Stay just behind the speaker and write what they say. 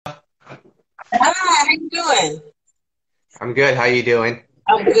you doing? I'm good. How you doing?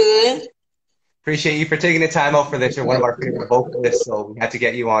 I'm good. Appreciate you for taking the time out for this. You're one of our favorite vocalists, so we had to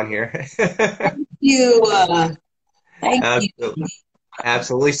get you on here. You, thank you. Absolutely.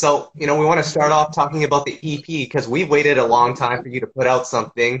 Absolutely. So, we want to start off talking about the EP because we've waited a long time for you to put out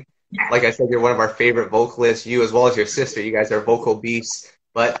something. Like I said, you're one of our favorite vocalists, you as well as your sister. You guys are vocal beasts.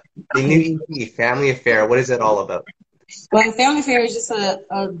 But the new EP, Family Affair, what is it all about? Well, Family Fair is just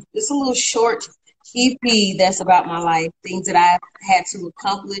just a little short EP that's about my life, things that I've had to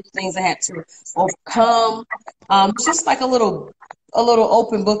accomplish, things I had to overcome. It's just like a little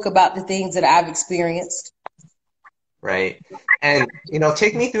open book about the things that I've experienced. Right. And,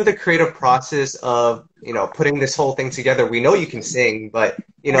 take me through the creative process of, putting this whole thing together. We know you can sing, but,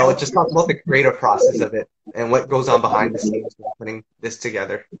 just talk about the creative process of it and what goes on behind the scenes when putting this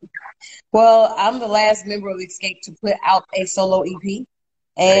together. Well, I'm the last member of Escape to put out a solo EP,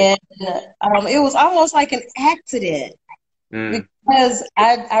 Right. and it was almost like an accident. Mm, Because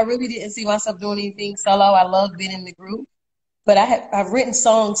I really didn't see myself doing anything solo. I love being in the group, but I've written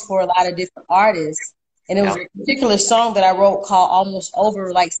songs for a lot of different artists, and it was yeah. a particular song that I wrote called "Almost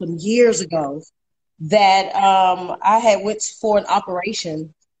Over" like some years ago that I had went for an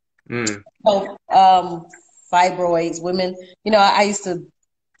operation. Mm. So fibroids, women, I used to.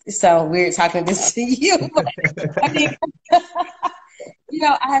 It sounds weird talking this to you, but I mean,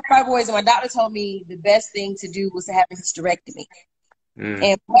 I had fibroids, and my doctor told me the best thing to do was to have a hysterectomy. Mm.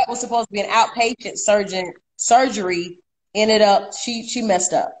 And what was supposed to be an outpatient surgery ended up she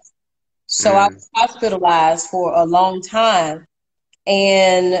messed up. So I Mm. was hospitalized for a long time.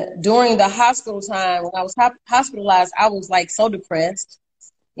 And during the hospital time, when I was hospitalized, I was like so depressed,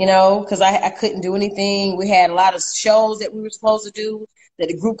 because I couldn't do anything. We had a lot of shows that we were supposed to do that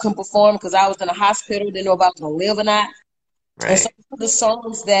the group couldn't perform because I was in a hospital, didn't know if I was going to live or not. And so Right. the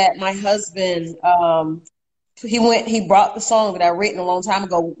songs that my husband he brought the song that I written a long time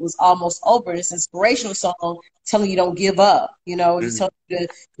ago was Almost Over. It's an inspirational song telling you don't give up, just Mm. telling you to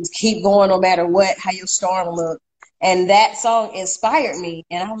just keep going no matter what, how your storm look. And that song inspired me.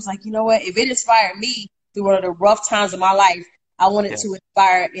 And I was like, you know what? If it inspired me through one of the rough times of my life, I wanted Yeah. to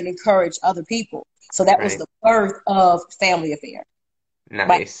inspire and encourage other people. So that was Right. the birth of Family Affair. But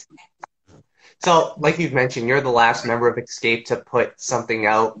Nice. So, like you've mentioned, you're the last member of Escape to put something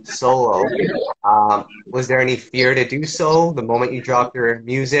out solo. Was there any fear to do so the moment you dropped your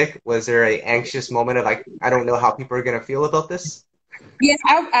music? Was there an anxious moment of like, I don't know how people are going to feel about this? yes,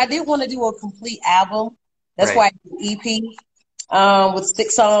 I did want to do a complete album. That's why Right. I did an EP with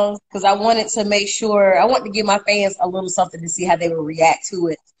 6 songs because I wanted to make sure I wanted to give my fans a little something to see how they would react to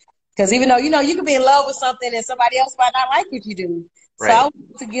it. Because even though you can be in love with something and somebody else might not like what you do, so I Right.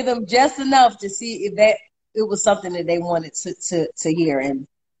 wanted to give them just enough to see if that it was something that they wanted to hear, and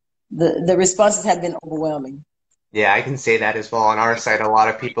the responses have been overwhelming. Yeah, I can say that as well. On our side, a lot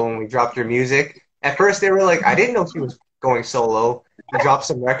of people, when we dropped your music, at first they were like, I didn't know she was going solo. You dropped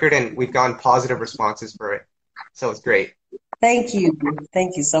some record and we've gotten positive responses for it. So it's great. Thank you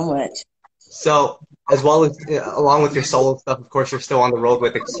so much. So, as well as along with your solo stuff, of course, you're still on the road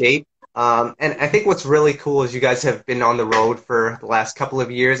with Escape. And I think what's really cool is you guys have been on the road for the last couple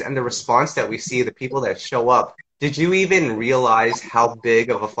of years, and the response that we see, the people that show up. Did you even realize how big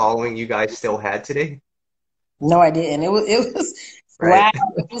of a following you guys still had today? No, I didn't. It was Right,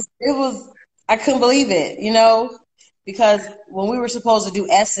 wow. It was I couldn't believe it, because when we were supposed to do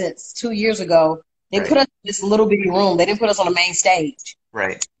Essence 2 years ago, they put right, us in this little bitty room. They didn't put us on the main stage.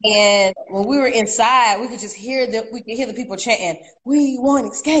 right. And when we were inside, we could just hear the people chanting, "We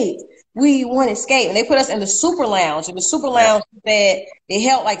want escape. We want escape." And they put us in the super lounge. And the super Yeah, lounge said they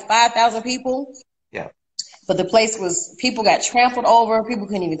held like 5,000 people. yeah. But the place was, people got trampled over. People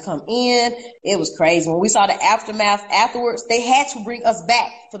couldn't even come in. It was crazy. When we saw the aftermath afterwards, they had to bring us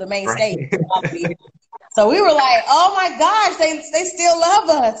back for the main stage. Right. So we were like, oh my gosh, they still love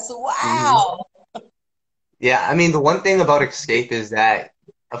us. Mhm. Wow. Yeah, I mean, the one thing about Escape is that,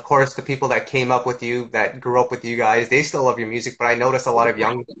 of course, the people that came up with you, that grew up with you guys, they still love your music, but I notice a lot of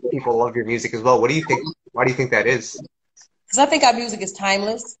young people love your music as well. What do you think? Why do you think that is? Because I think our music is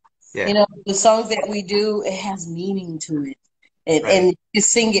timeless. Yeah, The songs that we do, it has meaning to it. And right. you can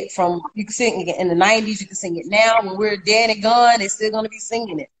sing it in the 90s, you can sing it now. When we're dead and gone, they're still going to be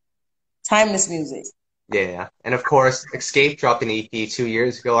singing it. Timeless music. Yeah. And of course, Escape dropped an EP 2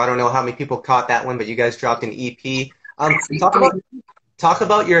 years ago. I don't know how many people caught that one, but you guys dropped an EP. Talk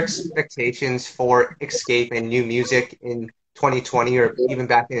about your expectations for Escape and new music in 2020 or even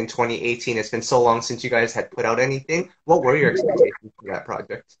back in 2018. It's been so long since you guys had put out anything. What were your expectations for that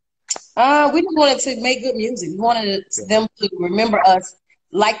project? We just wanted to make good music. We wanted them to remember us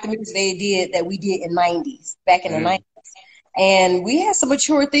like the music they did that we did in '90s, back in the Mm, '90s. And we had some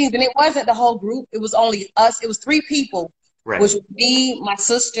mature things, and it wasn't the whole group. It was only us. It was three people, which right. was me, my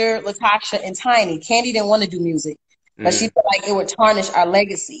sister, Latasha, and Tiny. Candy didn't want to do music, but she Mm, felt like it would tarnish our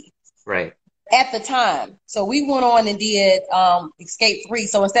legacy right. at the time. So we went on and did Escape 3.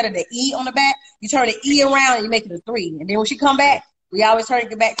 So instead of the E on the back, you turn the E around and you make it a 3. And then when she come back, we always turn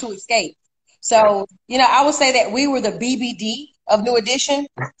it back to Escape. Right. So, I would say that we were the BBD of New Edition.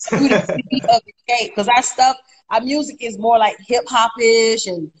 So we were the BBD of Escape because our music is more like hip hop ish,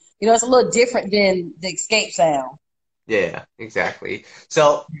 and it's a little different than the Escape sound. Yeah, exactly.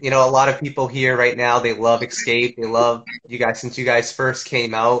 So, a lot of people here right now, they love Escape. They love you guys since you guys first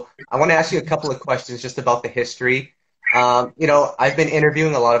came out. I want to ask you a couple of questions just about the history. I've been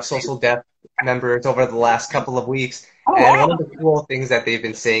interviewing a lot of Social Deaf members over the last couple of weeks, Oh and one of wow. the cool things that they've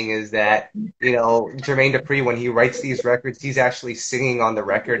been saying is that, Jermaine Dupri, when he writes these records, he's actually singing on the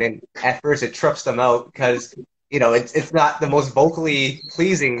record, and at first it trips them out because, it's not the most vocally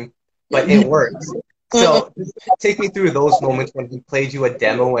pleasing, but it works. So just take me through those moments when he played you a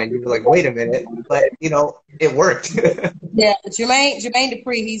demo and you were like, wait a minute, but it worked. Yeah, Jermaine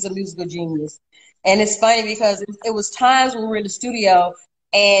Dupri, he's a musical genius. And it's funny because it was times when we were in the studio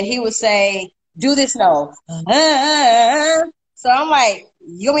and he would say, do this note. So I'm like,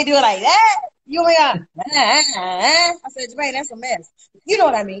 you want me to do it like that? You want me to, I said, Jermaine, that's a mess. You know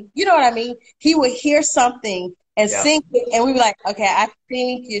what I mean? You know what I mean? He would hear something and Yeah, sing it, and we'd be like, okay, I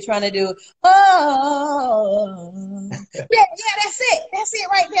think you're trying to do, oh, yeah, that's it. That's it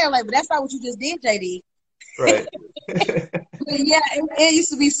right there. Like, but that's not what you just did, JD. right. Yeah, it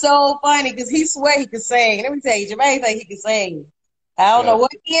used to be so funny because he swear he could sing. Let me tell you, Jermaine think he can sing. I don't Yeah. know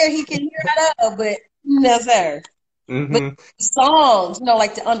what ear he can hear out of, but no, sir. But Hmm. songs,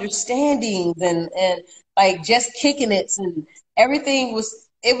 like the understandings and like just kicking it and everything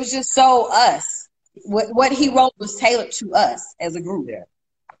it was just so us. What he wrote was tailored to us as a group. Yeah.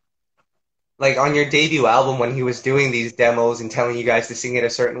 Like on your debut album, when he was doing these demos and telling you guys to sing it a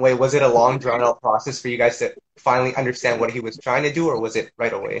certain way, was it a long, drawn out process for you guys to finally understand what he was trying to do, or was it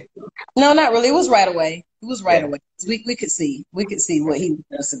right away? No, not really. It was right away. It was right Yeah. away. We could see what he wanted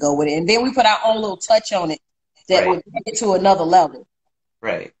us to go with it, and then we put our own little touch on it that Right. would take it to another level.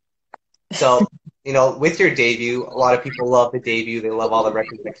 Right. So, with your debut, a lot of people love the debut. They love all the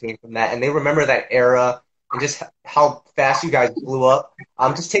records that came from that, and they remember that era and just how fast you guys blew up.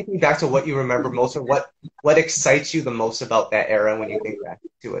 Just take me back to what you remember most, or what excites you the most about that era when you think back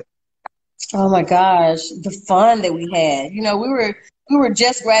to it. Oh my gosh, the fun that we had. We were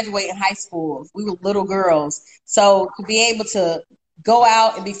just graduating high school. We were little girls. So to be able to go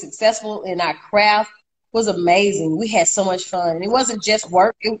out and be successful in our craft was amazing. We had so much fun. And it wasn't just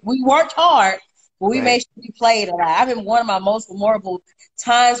work. We worked hard, but we made Right. sure we played a lot. I remember one of my most memorable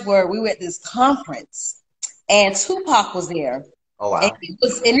times where we were at this conference and Tupac was there. Oh And wow.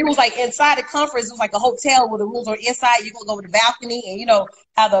 it was like inside the conference, it was like a hotel where the rooms are inside. You can go to the balcony, and you know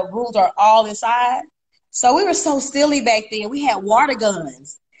how the rooms are all inside. So we were so silly back then. We had water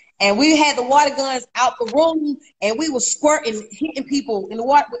guns, and we had the water guns out the room, and we were squirting, hitting people in the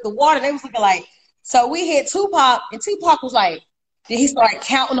water with the water. They was looking like. So we hit Tupac, and Tupac was like. Then he started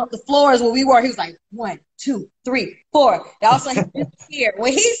counting up the floors where we were. He was like 1, 2, 3, 4. And also he disappeared.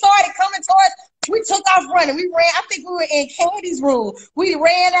 When he started coming towards, we took off running. We ran. I think we were in Candy's room. We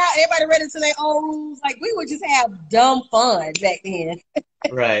ran out. Everybody ran into their own rooms. Like we would just have dumb fun back then.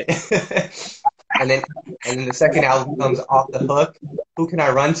 Right. And then the second album comes Off the Hook. Who Can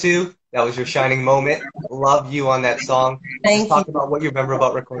I Run To? That was your shining moment. Love you on that song. Just Thank you. talk about what you remember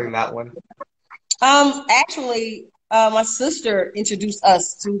about recording that one. Actually, my sister introduced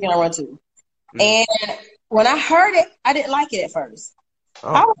us to Who Can I Run To, Mm. and when I heard it, I didn't like it at first.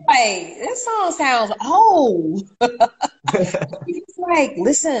 I Oh. was like, this song sounds old. It's like,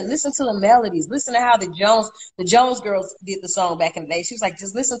 listen to the melodies. Listen to how the Jones girls did the song back in the day. She was like,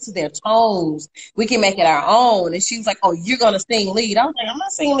 just listen to their tones. We can make it our own. And she was like, oh, you're gonna sing lead. I was like, I'm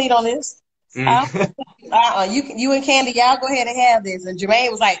not singing lead on this. Mm. You and Candy, y'all go ahead and have this. And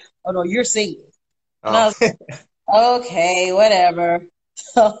Jermaine was like, oh no, you're singing. And I Oh. was like, okay, whatever.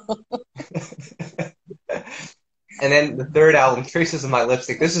 And then the third album, Traces of My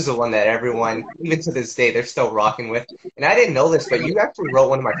Lipstick. This is the one that everyone, even to this day, they're still rocking with. And I didn't know this, but you actually wrote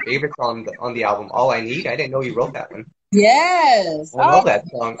one of my favorites on the album, All I Need. I didn't know you wrote that one. Yes. I love that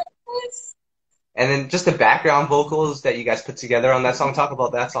song. And then just the background vocals that you guys put together on that song. Talk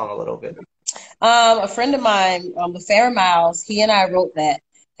about that song a little bit. A friend of mine, LaFarron Miles, he and I wrote that.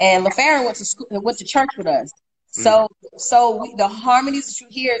 And LaFarron went to church with us. Mm. So the harmonies that you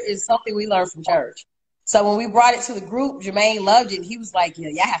hear is something we learned from church. So when we brought it to the group, Jermaine loved it. And he was like, yeah,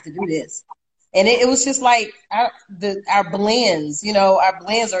 y'all have to do this. And it was just like our blends, you know, our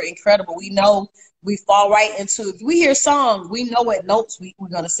blends are incredible. We know we fall right into, if we hear songs, we know what notes we're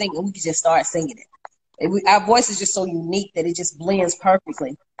going to sing, and we can just start singing it. Our voice is just so unique that it just blends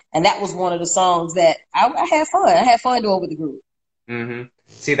perfectly. And that was one of the songs that I had fun. I had fun doing with the group. Mm-hmm.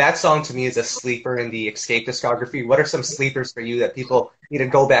 See, that song to me is a sleeper in the Xscape discography. What are some sleepers for you that people need to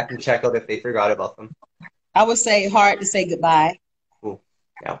go back and check out if they forgot about them? I would say Hard to Say Goodbye. Ooh,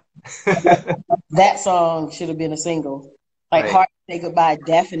 yeah. That song should have been a single. Like Right. Hard to Say Goodbye,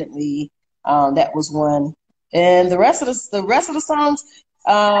 definitely. That was one. And the rest of the songs,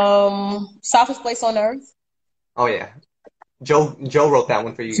 Softest Place on Earth. Oh yeah. Joe wrote that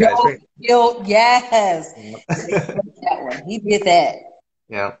one for you guys, right? Yes. Yeah. That one. He did that.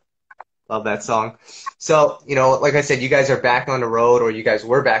 Yeah. Love that song. So, you know, like I said, you guys are back on the road, or you guys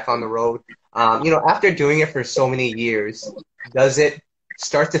were back on the road. You know, after doing it for so many years, does it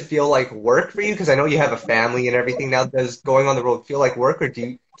start to feel like work for you? Because I know you have a family and everything now. Does going on the road feel like work, or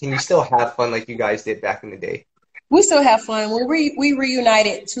can you still have fun like you guys did back in the day? We still have fun. When we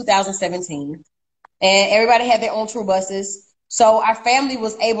reunited 2017, and everybody had their own tour buses. So our family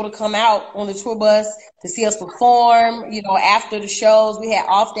was able to come out on the tour bus to see us perform. You know, after the shows, we had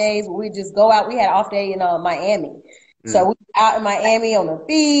off days where we just go out. We had off day in Miami. So we out in Miami on the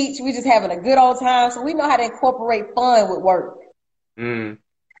beach. We just having a good old time. So we know how to incorporate fun with work.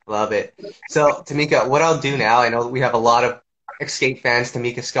 Love it. So, Tamika, what I'll do now, I know we have a lot of Xscape fans,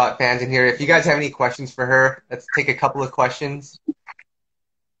 Tamika Scott fans in here. If you guys have any questions for her, let's take a couple of questions.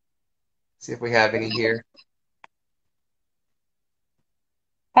 See if we have any here.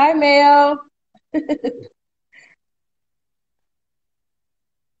 Hi, Mel.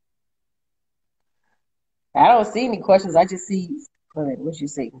 I don't see any questions. I just see, what you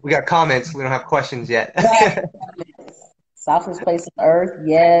see? We got comments. We don't have questions yet. Softest Place on Earth,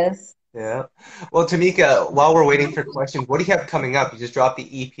 yes. Yeah. Well, Tamika, while we're waiting for questions, what do you have coming up? You just dropped the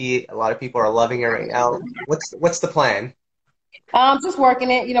EP. A lot of people are loving it right now. What's the plan? Just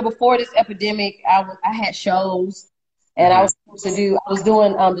working it. You know, before this epidemic, I had shows, and I was supposed to do. I was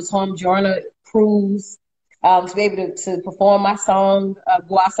doing the Tom Joyner cruise to be able to perform my song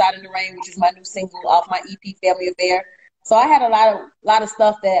 "Go Outside in the Rain," which is my new single off my EP "Family Affair." So I had a lot of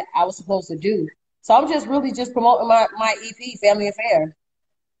stuff that I was supposed to do. So I'm just really just promoting my EP "Family Affair."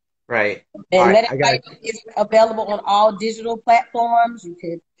 Right. And All right, let it know it's available on all digital platforms. You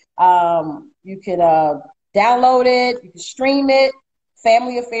could download it, you can stream it.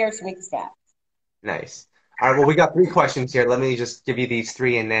 Family Affair, Tamika Scott. Nice. All right, well, we got 3 questions here. Let me just give you these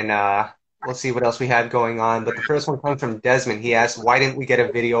 3, and then we'll see what else we have going on. But the first one comes from Desmond. He asked, why didn't we get a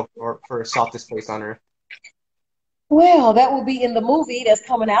video for Softest Place on Earth? Well, that will be in the movie that's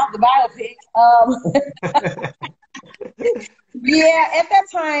coming out, the biopic. Yeah, at that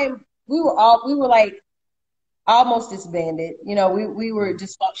time we were like almost disbanded. You know, we were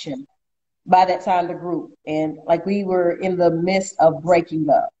dysfunction by that time, the group, and like we were in the midst of breaking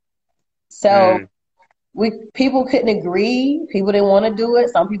up. So people couldn't agree. People didn't want to do it.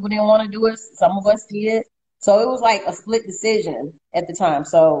 Some people didn't want to do it. Some of us did. So it was like a split decision at the time.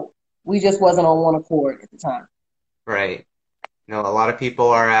 So we just wasn't on one accord at the time. Right. You know, a lot of people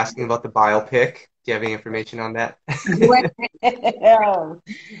are asking about the biopic. Do you have any information on that?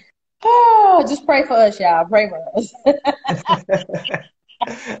 Oh, just pray for us, y'all. Pray for us.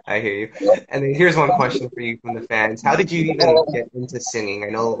 I hear you. And then here's one question for you from the fans. How did you even get into singing? I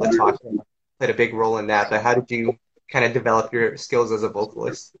know Latasha played a big role in that, but how did you kind of develop your skills as a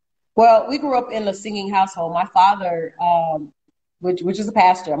vocalist? Well, we grew up in a singing household. My father, which is a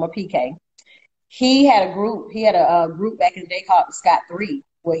pastor, I'm a PK. He had a group. He had a group back in the day called the Scott Three,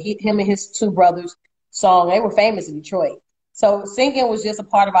 where him and his 2 brothers sung. They were famous in Detroit. So singing was just a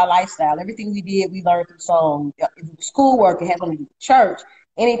part of our lifestyle. Everything we did, we learned through song. Schoolwork, it had something to do with church,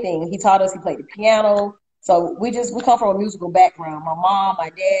 anything. He taught us. He played the piano. So we come from a musical background. My mom, my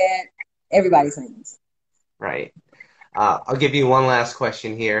dad, everybody sings. Right. I'll give you one last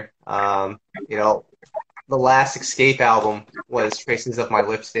question here. You know, the last Xscape album was Traces of My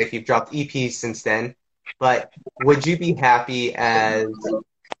Lipstick. You've dropped EPs since then, but would you be happy as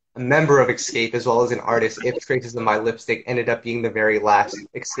a member of Xscape as well as an artist if Traces of My Lipstick ended up being the very last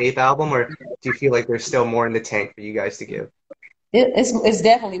Xscape album, or do you feel like there's still more in the tank for you guys to give? It's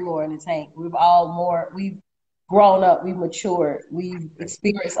definitely more in the tank. We've grown up, we've matured, we've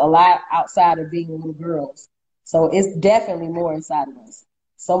experienced a lot outside of being little girls. So it's definitely more inside of us.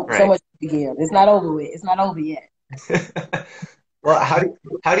 So much to give. It's not over with. It's not over yet. Well,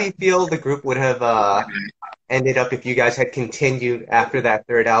 how do you feel the group would have ended up if you guys had continued after that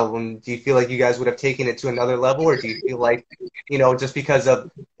third album? Do you feel like you guys would have taken it to another level, or do you feel like, just because of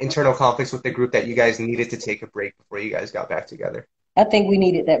internal conflicts with the group that you guys needed to take a break before you guys got back together? I think we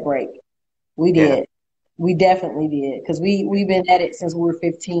needed that break. We Yeah. did. We definitely did because we've been at it since we were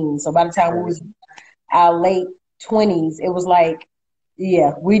 15. So by the time we Right. was our late 20s, it was like,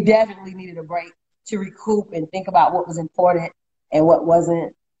 yeah, we definitely needed a break to recoup and think about what was important and what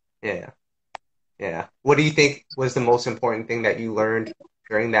wasn't. Yeah. Yeah. What do you think was the most important thing that you learned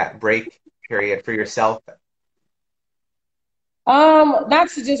during that break period for yourself? Not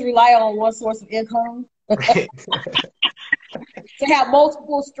to just rely on one source of income, Right. to have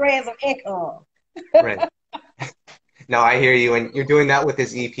multiple strands of income. Right. No, I hear you. And you're doing that with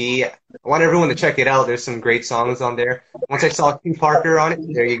this EP. I want everyone to check it out. There's some great songs on there. Once I saw Q Parker on it,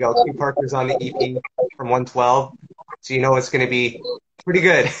 there you go. Q Parker's on the EP from 112. So you know it's going to be pretty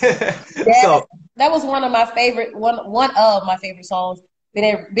good. Yes, So, that was one of my favorite songs.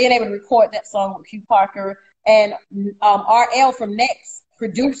 Being able to record that song with Q Parker and RL from Next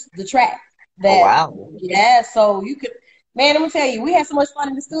produced the track. oh, That wow. Yeah, so you could, man. I'm gonna tell you, we had so much fun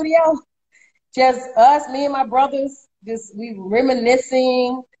in the studio. Just us, me and my brothers, just we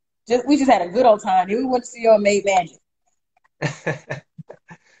reminiscing. We just had a good old time. Then we went to see and made magic.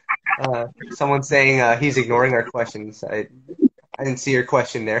 Someone saying he's ignoring our questions. I didn't see your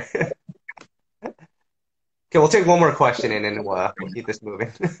question there. Okay, we'll take one more question and then we'll keep this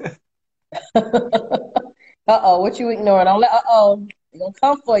moving. What you ignoring? Don't let. They're gonna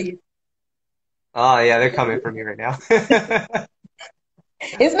come for you. Oh, yeah, they're coming for me right now.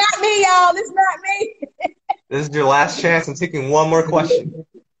 It's not me, y'all. It's not me. This is your last chance. I'm taking one more question.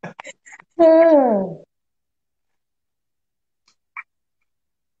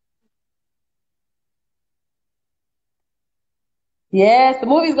 Yes, the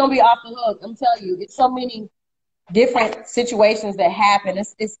movie's gonna be off the hook. I'm telling you, it's so many different situations that happen.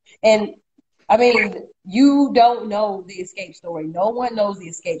 It's and I mean, you don't know the escape story. No one knows the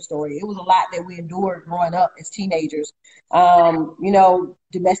escape story. It was a lot that we endured growing up as teenagers.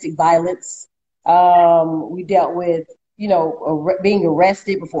 Domestic violence. We dealt with, being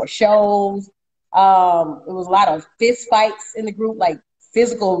arrested before shows. It was a lot of fist fights in the group, like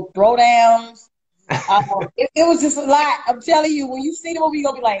physical throwdowns. It was just a lot. I'm telling you, when you see the movie,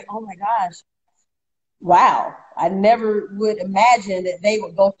 you're gonna be like, oh my gosh, wow. I never would imagine that they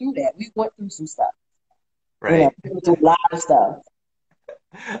would go through that. We went through some stuff. Right. We went through a lot of stuff.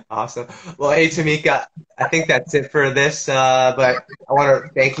 Awesome. Well, hey, Tamika, I think that's it for this. But I want to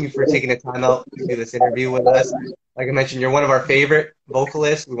thank you for taking the time out to do this interview with us. Like I mentioned, you're one of our favorite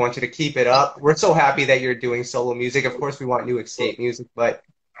vocalists. We want you to keep it up. We're so happy that you're doing solo music. Of course, we want new escape music, but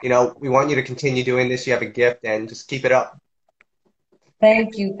we want you to continue doing this. You have a gift, and just keep it up.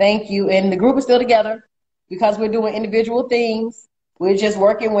 Thank you, thank you. And the group is still together because we're doing individual things. We're just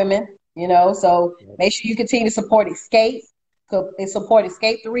working women, so make sure you continue to support Escape. Support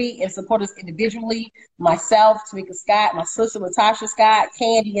Escape 3 and support us individually. Myself, Tamika Scott, my sister Latasha Scott,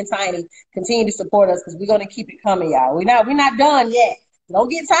 Candy, and Tiny. Continue to support us because we're gonna keep it coming, y'all. We're not done yet. Don't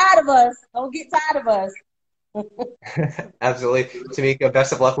get tired of us. Don't get tired of us. Absolutely. Tamika,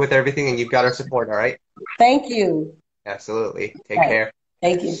 best of luck with everything, and you've got our support, all right? Thank you. Absolutely. Take Right. care.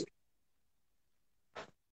 Thank you.